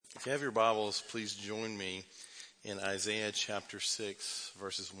If you have your Bibles, please join me in Isaiah chapter 6,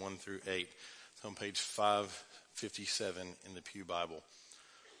 verses 1 through 8. It's on page 557 in the Pew Bible.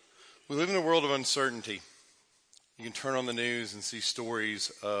 We live in a world of uncertainty. You can turn on the news and see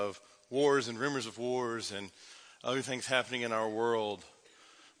stories of wars and rumors of wars and other things happening in our world.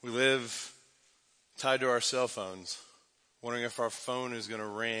 We live tied to our cell phones, wondering if our phone is going to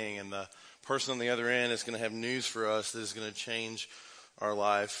ring and the person on the other end is going to have news for us that is going to change our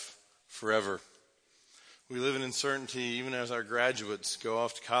life forever. We live in uncertainty even as our graduates go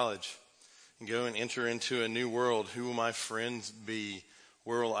off to college and go and enter into a new world. Who will my friends be?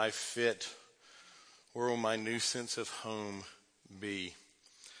 Where will I fit? Where will my new sense of home be?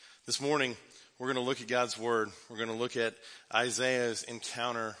 This morning, we're going to look at God's Word. We're going to look at Isaiah's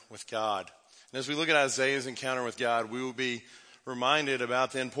encounter with God. And as we look at Isaiah's encounter with God, we will be reminded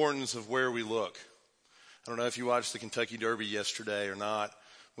about the importance of where we look. I don't know if you watched the Kentucky Derby yesterday or not.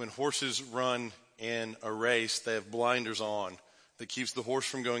 When horses run in a race, they have blinders on that keeps the horse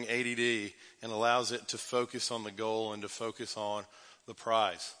from going ADD and allows it to focus on the goal and to focus on the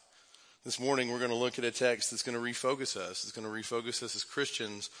prize. This morning, we're going to look at a text that's going to refocus us. It's going to refocus us as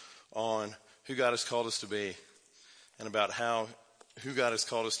Christians on who God has called us to be and about how who God has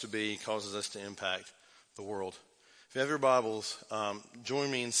called us to be causes us to impact the world. If you have your Bibles, join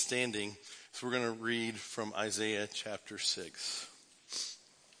me in standing. So we're going to read from Isaiah chapter 6.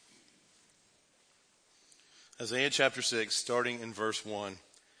 Isaiah chapter 6, starting in verse 1.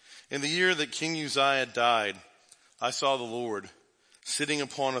 In the year that King Uzziah died, I saw the Lord sitting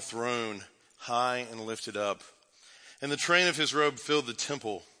upon a throne, high and lifted up. And the train of his robe filled the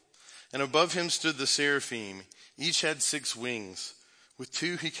temple. And above him stood the seraphim. Each had 6 wings. With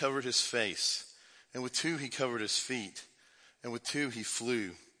 2 he covered his face, and with 2 he covered his feet, and with 2 he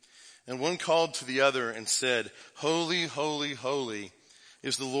flew. And one called to the other and said, Holy, holy, holy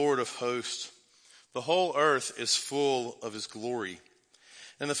is the Lord of hosts. The whole earth is full of his glory.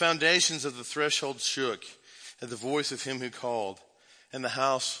 And the foundations of the threshold shook at the voice of him who called, and the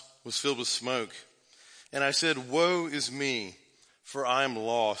house was filled with smoke. And I said, Woe is me, for I am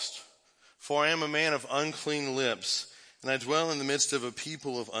lost. For I am a man of unclean lips, and I dwell in the midst of a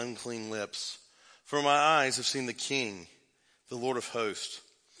people of unclean lips. For my eyes have seen the King, the Lord of hosts.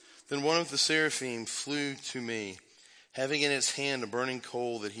 Then one of the seraphim flew to me, having in its hand a burning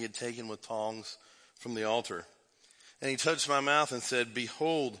coal that he had taken with tongs from the altar. And he touched my mouth and said,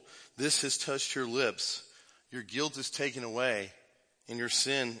 Behold, this has touched your lips. Your guilt is taken away, and your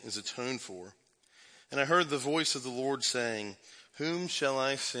sin is atoned for. And I heard the voice of the Lord saying, Whom shall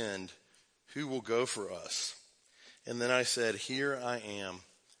I send? Who will go for us? And then I said, Here I am.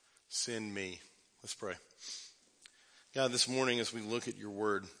 Send me. Let's pray. God, this morning as we look at your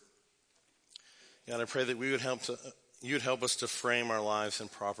word, God, I pray that you would help us to frame our lives in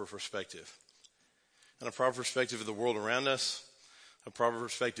proper perspective. And a proper perspective of the world around us, a proper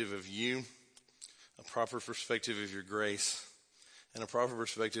perspective of you, a proper perspective of your grace, and a proper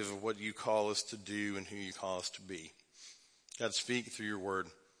perspective of what you call us to do and who you call us to be. God, speak through your word.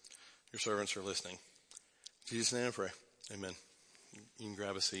 Your servants are listening. In Jesus' name I pray. Amen. You can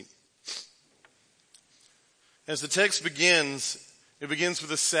grab a seat. As the text begins, it begins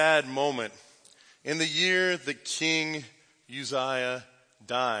with a sad moment. In the year that King Uzziah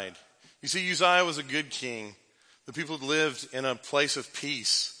died. You see, Uzziah was a good king. The people had lived in a place of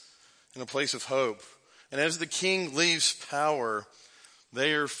peace, in a place of hope. And as the king leaves power,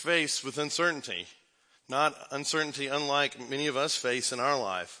 they are faced with uncertainty. Not uncertainty unlike many of us face in our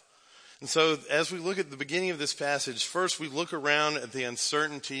life. And so as we look at the beginning of this passage, first we look around at the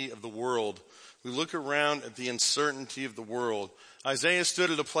uncertainty of the world. We look around at the uncertainty of the world. Isaiah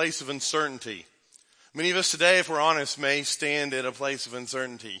stood at a place of uncertainty. Many of us today, if we're honest, may stand at a place of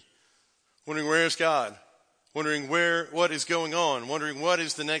uncertainty. Wondering where is God? Wondering what is going on? Wondering what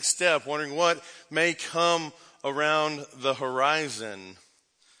is the next step? Wondering what may come around the horizon.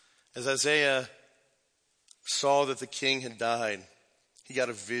 As Isaiah saw that the king had died, he got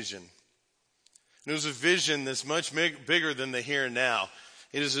a vision. And it was a vision that's much bigger than the here and now.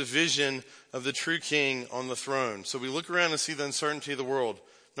 It is a vision of the true king on the throne. So we look around and see the uncertainty of the world.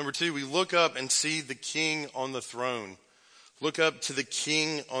 Number 2, we look up and see the king on the throne. Look up to the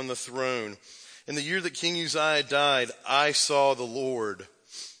king on the throne. In the year that King Uzziah died, I saw the Lord.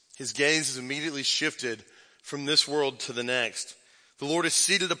 His gaze is immediately shifted from this world to the next. The Lord is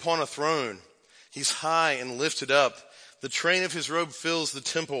seated upon a throne. He's high and lifted up. The train of his robe fills the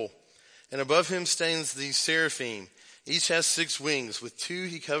temple. And above him stands the seraphim. Each has 6 wings. With 2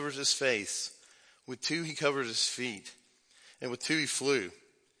 he covers his face. With 2 he covers his feet. And with 2 he flew.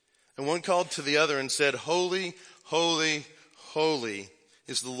 And one called to the other and said, Holy, holy, holy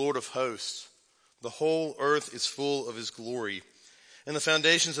is the Lord of hosts. The whole earth is full of his glory. And the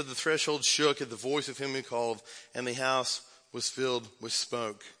foundations of the threshold shook at the voice of him who called, and the house was filled with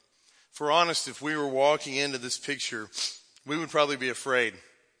smoke. If we're honest, if we were walking into this picture, we would probably be afraid.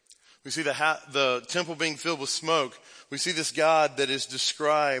 We see the temple being filled with smoke. We see this God that is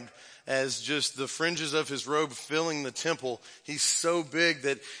described as just the fringes of his robe filling the temple. He's so big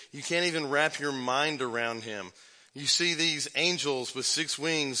that you can't even wrap your mind around him. You see these angels with 6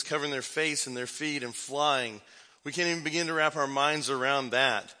 wings covering their face and their feet and flying. We can't even begin to wrap our minds around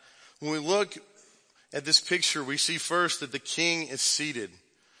that. When we look at this picture, we see first that the king is seated.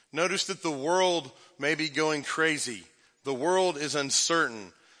 Notice that the world may be going crazy. The world is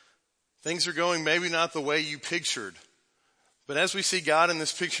uncertain. Things are going maybe not the way you pictured. But as we see God in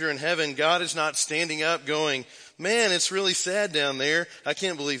this picture in heaven, God is not standing up going, man, it's really sad down there. I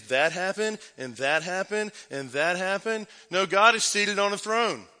can't believe that happened and that happened and that happened. No, God is seated on a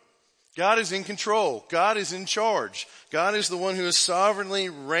throne. God is in control. God is in charge. God is the one who is sovereignly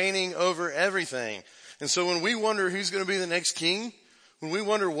reigning over everything. And so when we wonder who's going to be the next king, when we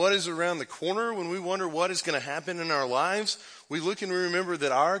wonder what is around the corner, when we wonder what is going to happen in our lives, we look and we remember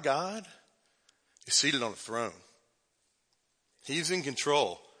that our God is seated on a throne. He's in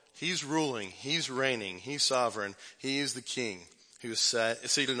control. He's ruling. He's reigning. He's sovereign. He is the king who is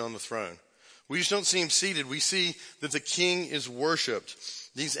seated on the throne. We just don't see him seated. We see that the king is worshiped.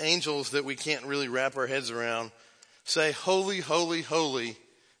 These angels that we can't really wrap our heads around say, holy, holy, holy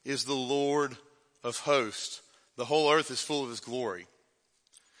is the Lord of hosts. The whole earth is full of his glory.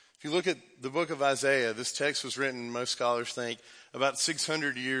 If you look at the book of Isaiah, this text was written, most scholars think, about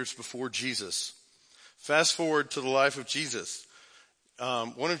 600 years before Jesus. Fast forward to the life of Jesus.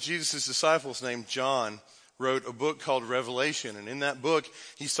 One of Jesus' disciples named John wrote a book called Revelation. And in that book,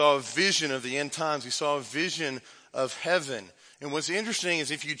 he saw a vision of the end times. He saw a vision of heaven. And what's interesting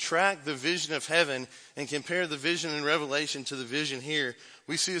is if you track the vision of heaven and compare the vision in Revelation to the vision here,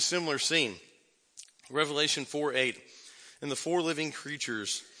 we see a similar scene. Revelation 4:8. And the 4 living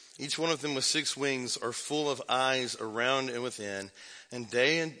creatures, each one of them with 6 wings, are full of eyes around and within. And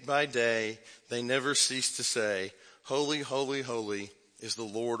day by day, they never cease to say, holy, holy, holy is the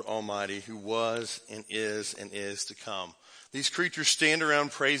Lord Almighty, who was and is to come. These creatures stand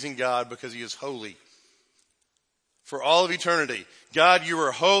around praising God because he is holy. For all of eternity, God, you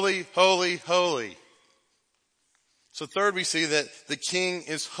are holy, holy, holy. So third, we see that the king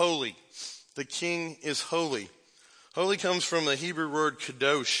is holy. The king is holy. Holy comes from the Hebrew word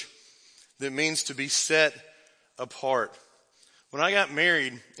kadosh that means to be set apart. When I got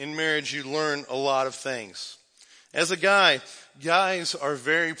married, in marriage you learn a lot of things. As a guy, guys are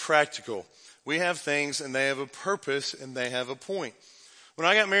very practical. We have things and they have a purpose and they have a point. When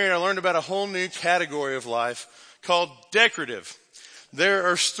I got married, I learned about a whole new category of life called decorative.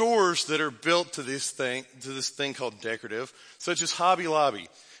 There are stores that are built to this thing called decorative, such as Hobby Lobby.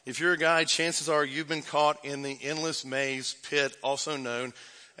 If you're a guy, chances are you've been caught in the endless maze pit, also known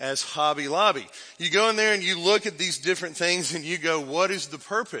as Hobby Lobby. You go in there and you look at these different things and you go, what is the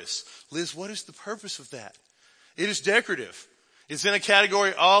purpose? Liz, what is the purpose of that? It is decorative. It's in a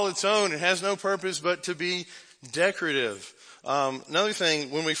category all its own. It has no purpose but to be decorative. Another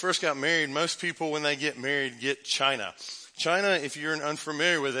thing, when we first got married, most people when they get married get china. China, if you're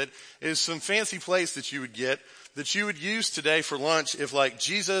unfamiliar with it, is some fancy place that you would get that you would use today for lunch if like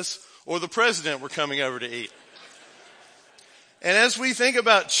Jesus or the president were coming over to eat. And as we think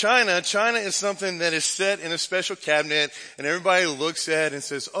about China, China is something that is set in a special cabinet and everybody looks at it and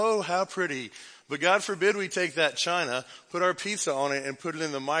says, oh, how pretty. But God forbid we take that china, put our pizza on it and put it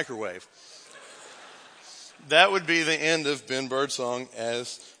in the microwave. That would be the end of Ben Birdsong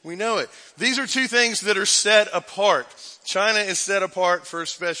as we know it. These are 2 things that are set apart. China is set apart for a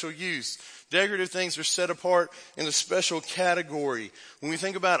special use. Decorative things are set apart in a special category. When we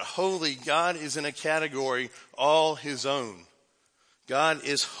think about holy, God is in a category all his own. God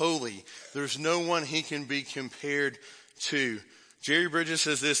is holy. There's no one he can be compared to. Jerry Bridges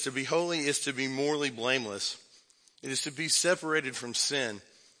says this, to be holy is to be morally blameless. It is to be separated from sin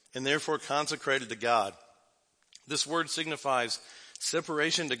and therefore consecrated to God. This word signifies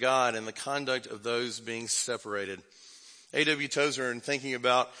separation to God and the conduct of those being separated. A.W. Tozer, in thinking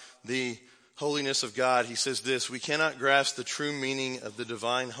about the holiness of God, he says this, we cannot grasp the true meaning of the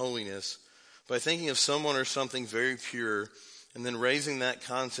divine holiness by thinking of someone or something very pure and then raising that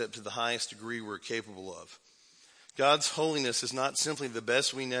concept to the highest degree we're capable of. God's holiness is not simply the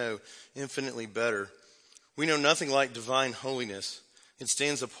best we know, infinitely better. We know nothing like divine holiness. It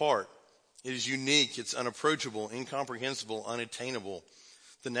stands apart. It is unique. It's unapproachable, incomprehensible, unattainable.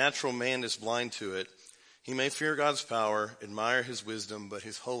 The natural man is blind to it. He may fear God's power, admire his wisdom, but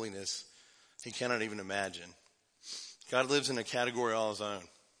his holiness he cannot even imagine. God lives in a category all his own.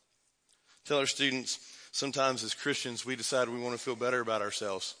 Tell our students, sometimes as Christians, we decide we want to feel better about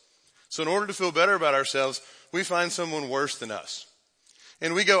ourselves. So in order to feel better about ourselves, we find someone worse than us.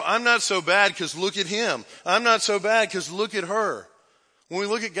 And we go, I'm not so bad because look at him. I'm not so bad because look at her. When we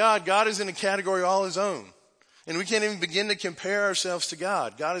look at God, God is in a category all his own. And we can't even begin to compare ourselves to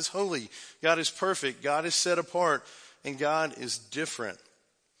God. God is holy. God is perfect. God is set apart. And God is different.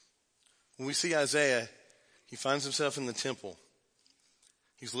 When we see Isaiah, he finds himself in the temple.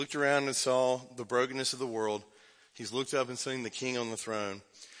 He's looked around and saw the brokenness of the world. He's looked up and seen the king on the throne.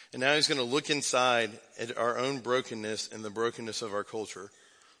 And now he's going to look inside at our own brokenness and the brokenness of our culture.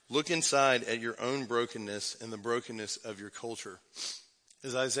 Look inside at your own brokenness and the brokenness of your culture.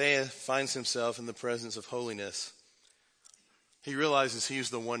 As Isaiah finds himself in the presence of holiness, he realizes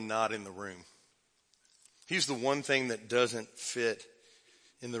he's the one not in the room. He's the one thing that doesn't fit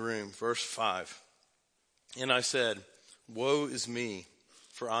in the room. Verse 5. And I said, woe is me,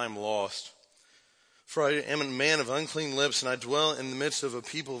 for I am lost. For I am a man of unclean lips, and I dwell in the midst of a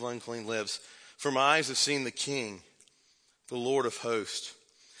people of unclean lips. For my eyes have seen the King, the Lord of hosts.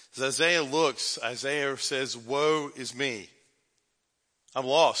 As Isaiah looks, Isaiah says, woe is me. I'm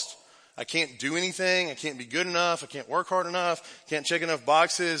lost. I can't do anything. I can't be good enough. I can't work hard enough. Can't check enough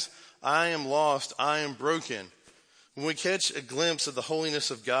boxes. I am lost. I am broken. When we catch a glimpse of the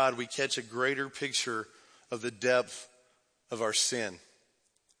holiness of God, we catch a greater picture of the depth of our sin.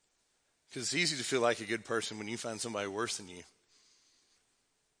 Because it's easy to feel like a good person when you find somebody worse than you.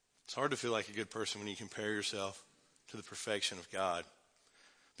 It's hard to feel like a good person when you compare yourself to the perfection of God.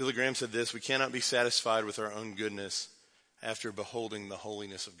 Billy Graham said this, we cannot be satisfied with our own goodness after beholding the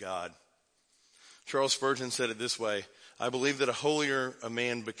holiness of God. Charles Spurgeon said it this way, I believe that a holier a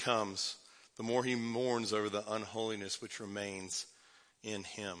man becomes, the more he mourns over the unholiness which remains in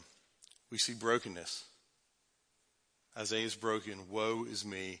him. We see brokenness. Isaiah is broken. Woe is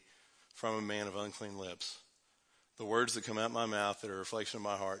me, for I'm a man of unclean lips. The words that come out my mouth that are a reflection of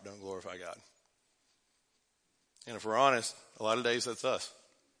my heart don't glorify God. And if we're honest, a lot of days that's us.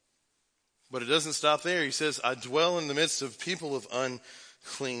 But it doesn't stop there. He says, I dwell in the midst of people of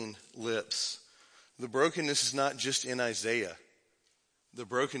unclean lips. The brokenness is not just in Isaiah. The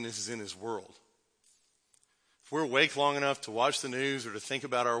brokenness is in his world. If we're awake long enough to watch the news or to think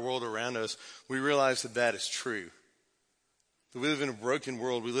about our world around us, we realize that that is true. That we live in a broken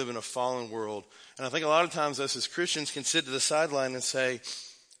world. We live in a fallen world. And I think a lot of times us as Christians can sit to the sideline and say,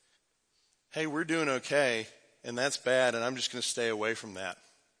 hey, we're doing okay, and that's bad, and I'm just going to stay away from that.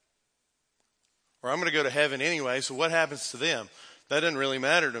 Or I'm going to go to heaven anyway, so what happens to them? That doesn't really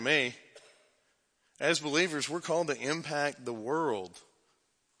matter to me. As believers, we're called to impact the world.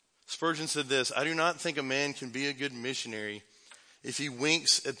 Spurgeon said this, I do not think a man can be a good missionary if he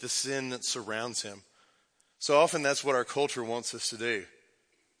winks at the sin that surrounds him. So often that's what our culture wants us to do.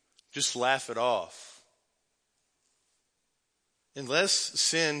 Just laugh it off. Unless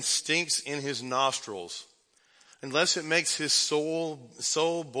sin stinks in his nostrils, unless it makes his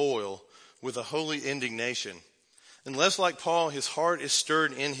soul boil with a holy indignation, unless like Paul his heart is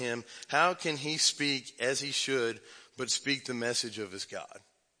stirred in him, how can he speak as he should but speak the message of his God?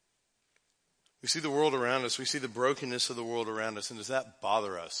 We see the world around us. We see the brokenness of the world around us. And does that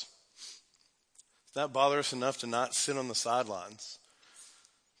bother us? Does that bother us enough to not sit on the sidelines?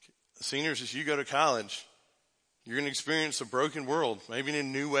 Seniors, as you go to college, you're going to experience a broken world, maybe in a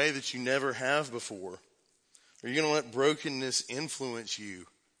new way that you never have before. Are you going to let brokenness influence you?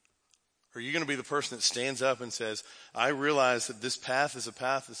 Or are you going to be the person that stands up and says, I realize that this path is a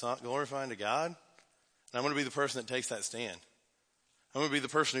path that's not glorifying to God, and I'm going to be the person that takes that stand. I'm going to be the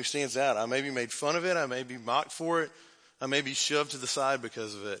person who stands out. I may be made fun of it. I may be mocked for it. I may be shoved to the side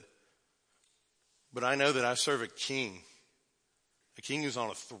because of it. But I know that I serve a king who's on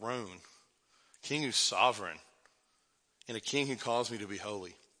a throne, a king who's sovereign, and a king who calls me to be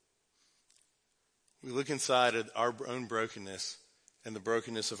holy. We look inside at our own brokenness and the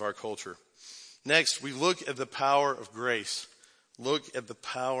brokenness of our culture. Next, we look at the power of grace. Look at the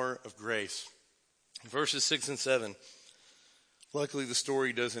power of grace. Verses 6 and 7. Luckily, the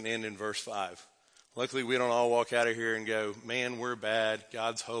story doesn't end in verse 5. Luckily, we don't all walk out of here and go, man, we're bad.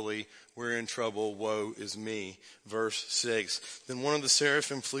 God's holy. We're in trouble. Woe is me. Verse 6. Then one of the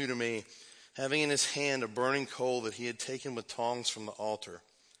seraphim flew to me, having in his hand a burning coal that he had taken with tongs from the altar.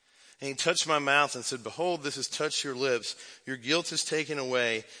 And he touched my mouth and said, behold, this has touched your lips. Your guilt is taken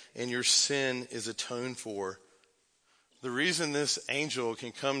away and your sin is atoned for. The reason this angel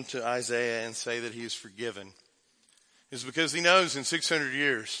can come to Isaiah and say that he is forgiven is because he knows in 600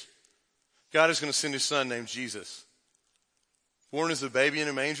 years God is going to send his son named Jesus. Born as a baby in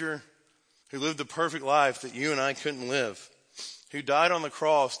a manger, who lived the perfect life that you and I couldn't live, who died on the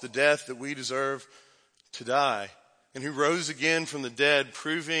cross, the death that we deserve to die, and who rose again from the dead,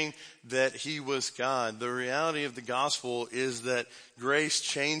 proving that he was God. The reality of the gospel is that grace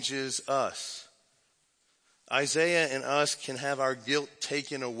changes us. Isaiah and us can have our guilt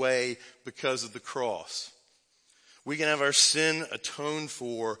taken away because of the cross. We can have our sin atoned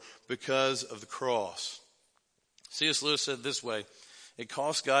for because of the cross. C.S. Lewis said this way, it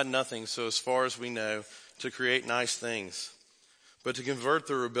costs God nothing, so as far as we know, to create nice things. But to convert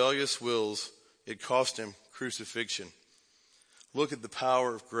the rebellious wills, it cost him crucifixion. Look at the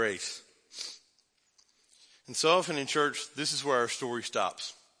power of grace. And so often in church, this is where our story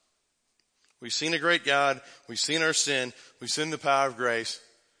stops. We've seen a great God, we've seen our sin, we've seen the power of grace,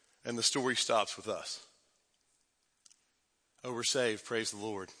 and the story stops with us. Oh, we're saved, praise the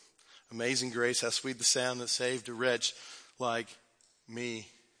Lord. Amazing grace, how sweet the sound that saved a wretch like me.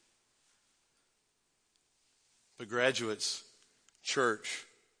 But graduates, church,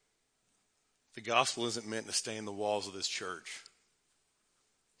 the gospel isn't meant to stay in the walls of this church.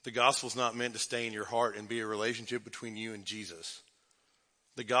 The gospel is not meant to stay in your heart and be a relationship between you and Jesus.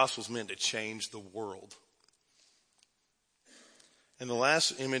 The gospel is meant to change the world. And the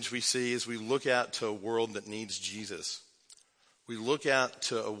last image we see is we look out to a world that needs Jesus. We look out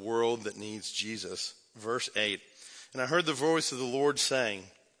to a world that needs Jesus. Verse 8, and I heard the voice of the Lord saying,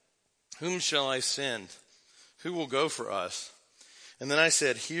 whom shall I send? Who will go for us? And then I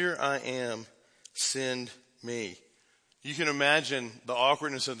said, here I am, send me. You can imagine the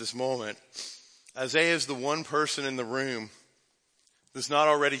awkwardness of this moment. Isaiah is the one person in the room that's not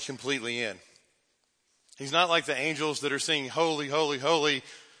already completely in. He's not like the angels that are singing holy, holy, holy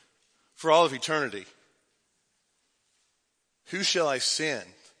for all of eternity. Who shall I send?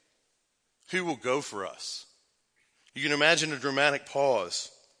 Who will go for us? You can imagine a dramatic pause.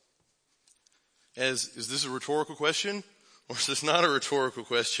 Is this a rhetorical question? Or is this not a rhetorical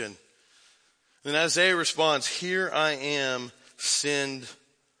question? Then Isaiah responds, here I am, send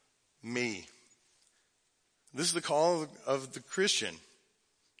me. This is the call of the Christian,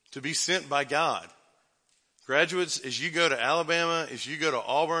 to be sent by God. Graduates, as you go to Alabama, as you go to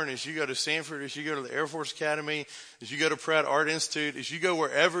Auburn, as you go to Sanford, as you go to the Air Force Academy, as you go to Pratt Art Institute, as you go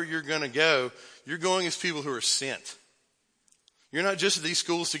wherever you're going to go, you're going as people who are sent. You're not just at these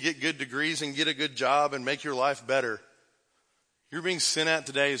schools to get good degrees and get a good job and make your life better. You're being sent out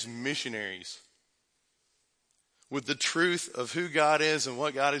today as missionaries with the truth of who God is and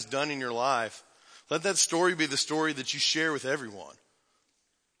what God has done in your life. Let that story be the story that you share with everyone.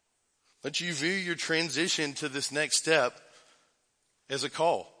 Let you view your transition to this next step as a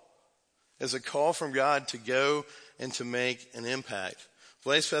call from God to go and to make an impact.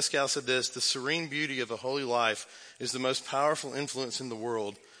 Blaise Pascal said this, the serene beauty of a holy life is the most powerful influence in the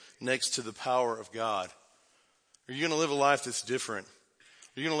world next to the power of God. Are you going to live a life that's different?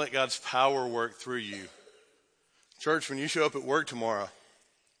 Are you going to let God's power work through you? Church, when you show up at work tomorrow,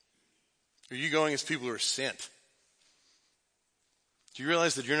 are you going as people who are sent? Do you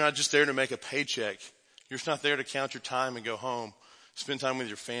realize that you're not just there to make a paycheck? You're just not there to count your time and go home, spend time with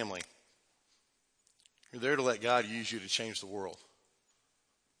your family. You're there to let God use you to change the world.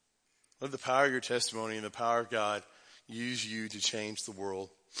 Let the power of your testimony and the power of God use you to change the world.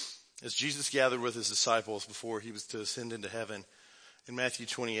 As Jesus gathered with his disciples before he was to ascend into heaven, in Matthew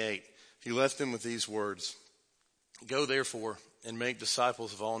 28, he left them with these words, go therefore and make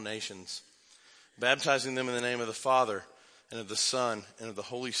disciples of all nations, baptizing them in the name of the Father and of the Son and of the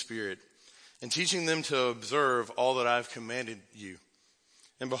Holy Spirit, and teaching them to observe all that I have commanded you.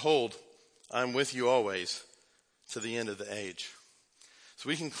 And behold, I am with you always to the end of the age. So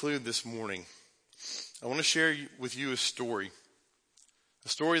we conclude this morning. I want to share with you a story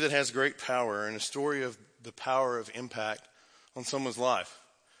that has great power and a story of the power of impact on someone's life.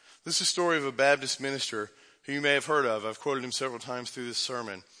 This is a story of a Baptist minister who you may have heard of. I've quoted him several times through this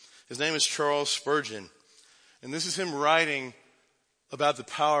sermon. His name is Charles Spurgeon. And this is him writing about the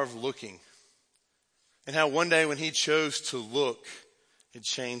power of looking and how one day when he chose to look, it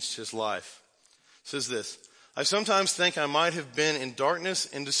changed his life. It says this, I sometimes think I might have been in darkness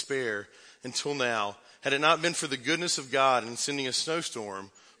and despair until now, had it not been for the goodness of God in sending a snowstorm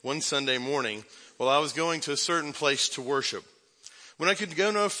one Sunday morning while I was going to a certain place to worship. When I could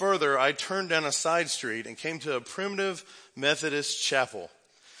go no further, I turned down a side street and came to a primitive Methodist chapel.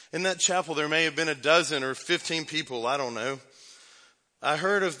 In that chapel, there may have been a dozen or 15 people, I don't know. I'd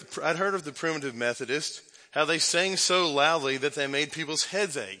heard of the primitive Methodist, how they sang so loudly that they made people's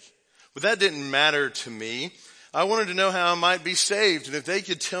heads ache. But that didn't matter to me. I wanted to know how I might be saved, and if they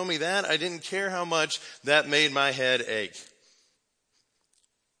could tell me that, I didn't care how much that made my head ache.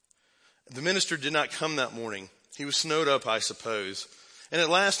 The minister did not come that morning. He was snowed up, I suppose. And at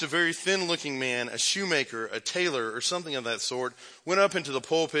last a very thin-looking man, a shoemaker, a tailor, or something of that sort, went up into the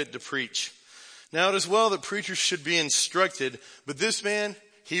pulpit to preach. Now it is well that preachers should be instructed, but this man,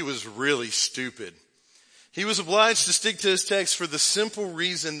 he was really stupid. He was obliged to stick to his text for the simple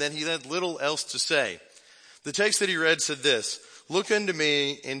reason that he had little else to say. The text that he read said this, "Look unto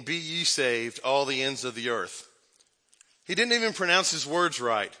me and be ye saved, all the ends of the earth." He didn't even pronounce his words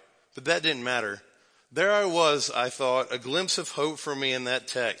right, but that didn't matter. There I was, I thought, a glimpse of hope for me in that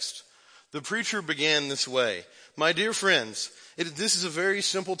text. The preacher began this way. My dear friends, this is a very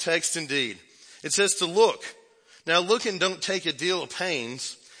simple text indeed. It says to look. Now looking don't take a deal of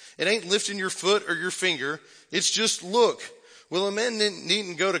pains. It ain't lifting your foot or your finger. It's just look. Well, a man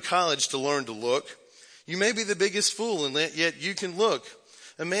needn't go to college to learn to look. You may be the biggest fool, and yet you can look.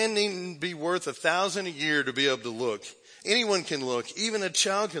 A man needn't be worth 1,000 a year to be able to look. Anyone can look. Even a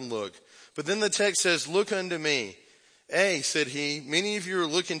child can look. But then the text says, look unto me. Said he, many of you are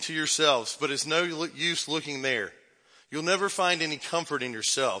looking to yourselves, but it's no use looking there. You'll never find any comfort in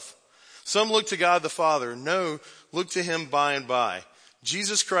yourself. Some look to God the Father. No, look to him by and by.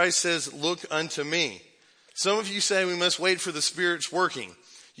 Jesus Christ says, look unto me. Some of you say we must wait for the Spirit's working.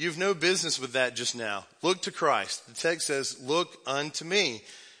 You've no business with that just now. Look to Christ. The text says, look unto me.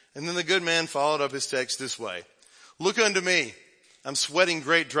 And then the good man followed up his text this way. Look unto me. I'm sweating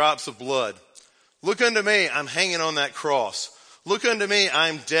great drops of blood. Look unto me. I'm hanging on that cross. Look unto me.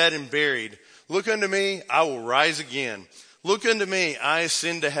 I'm dead and buried. Look unto me. I will rise again. Look unto me. I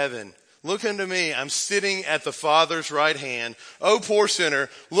ascend to heaven. Look unto me. I'm sitting at the Father's right hand. Oh, poor sinner.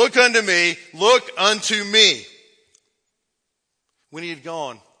 Look unto me. Look unto me. When he had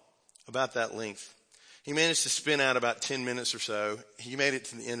gone about that length, he managed to spin out about 10 minutes or so. He made it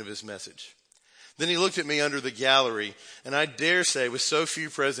to the end of his message. Then he looked at me under the gallery, and I dare say with so few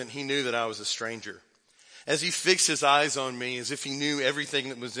present, he knew that I was a stranger. As he fixed his eyes on me as if he knew everything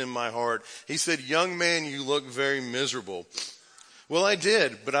that was in my heart, he said, young man, you look very miserable. Well, I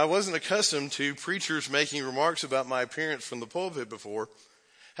did, but I wasn't accustomed to preachers making remarks about my appearance from the pulpit before.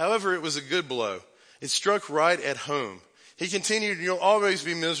 However, it was a good blow. It struck right at home. He continued, you'll always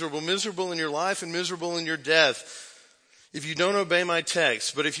be miserable, miserable in your life and miserable in your death if you don't obey my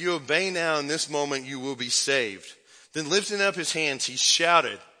text. But if you obey now in this moment, you will be saved. Then lifting up his hands, he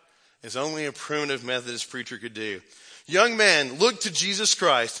shouted, as only a primitive Methodist preacher could do. Young man, look to Jesus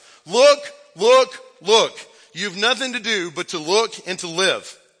Christ. Look, look, look. You have nothing to do but to look and to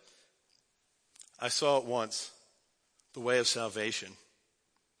live. I saw at once the way of salvation.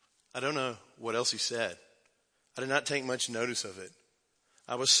 I don't know what else he said. I did not take much notice of it.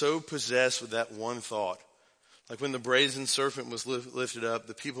 I was so possessed with that one thought. Like when the brazen serpent was lifted up,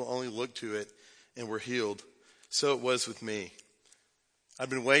 the people only looked to it and were healed. So it was with me. I'd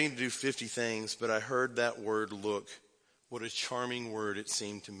been waiting to do 50 things, but I heard that word look. What a charming word it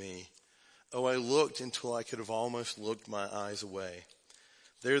seemed to me. Oh, I looked until I could have almost looked my eyes away.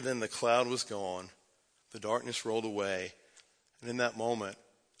 There then the cloud was gone. The darkness rolled away. And in that moment,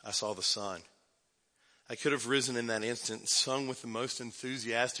 I saw the sun. I could have risen in that instant and sung with the most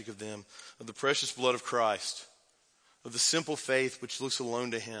enthusiastic of them of the precious blood of Christ, of the simple faith which looks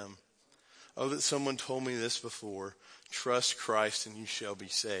alone to him. Oh, that someone told me this before. Trust Christ and you shall be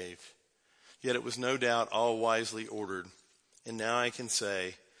saved. Yet it was no doubt all wisely ordered. And now I can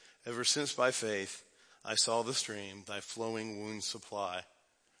say, ever since by faith I saw the stream, thy flowing wounds supply.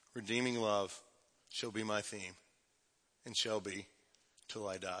 Redeeming love shall be my theme and shall be till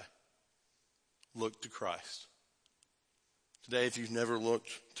I die. Look to Christ. Today, if you've never looked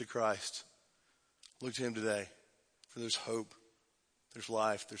to Christ, look to him today. For there's hope, there's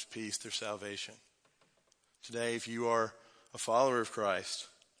life, there's peace, there's salvation. Today, if you are a follower of Christ,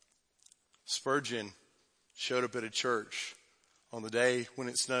 Spurgeon showed up at a church on the day when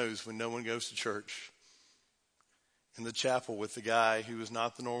it snows, when no one goes to church, in the chapel with the guy who was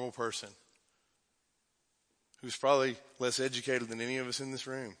not the normal person, who's probably less educated than any of us in this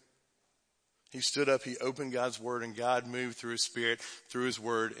room. He stood up, he opened God's word, and God moved through his spirit, through his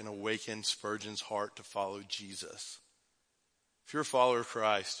word, and awakened Spurgeon's heart to follow Jesus. If you're a follower of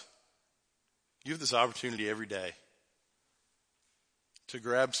Christ, you have this opportunity every day to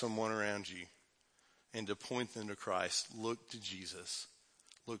grab someone around you and to point them to Christ. Look to Jesus.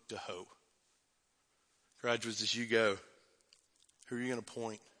 Look to hope. Graduates, as you go, who are you going to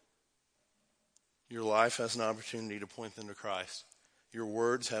point? Your life has an opportunity to point them to Christ. Your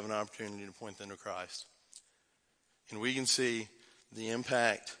words have an opportunity to point them to Christ. And we can see the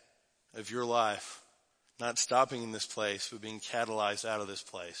impact of your life, not stopping in this place, but being catalyzed out of this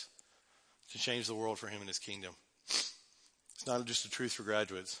place to change the world for him and his kingdom. It's not just a truth for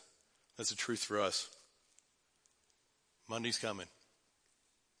graduates. That's a truth for us. Monday's coming.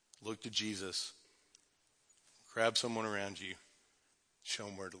 Look to Jesus. Grab someone around you. Show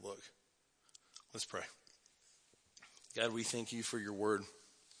them where to look. Let's pray. God, we thank you for your word.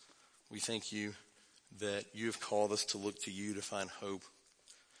 We thank you that you have called us to look to you to find hope,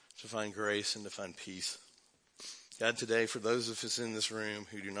 to find grace, and to find peace. God, today, for those of us in this room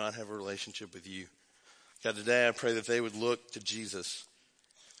who do not have a relationship with you, God, today I pray that they would look to Jesus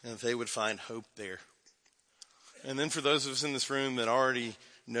and that they would find hope there. And then for those of us in this room that already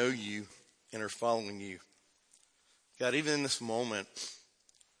know you and are following you, God, even in this moment,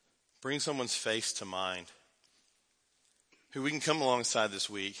 bring someone's face to mind who we can come alongside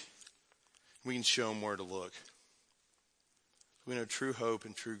this week. We can show them where to look. We know true hope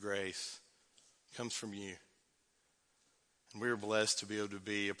and true grace comes from you. And we are blessed to be able to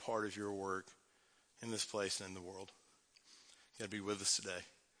be a part of your work in this place and in the world. God, be with us today.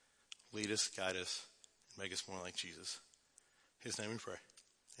 Lead us, guide us, and make us more like Jesus. In his name we pray.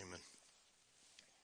 Amen.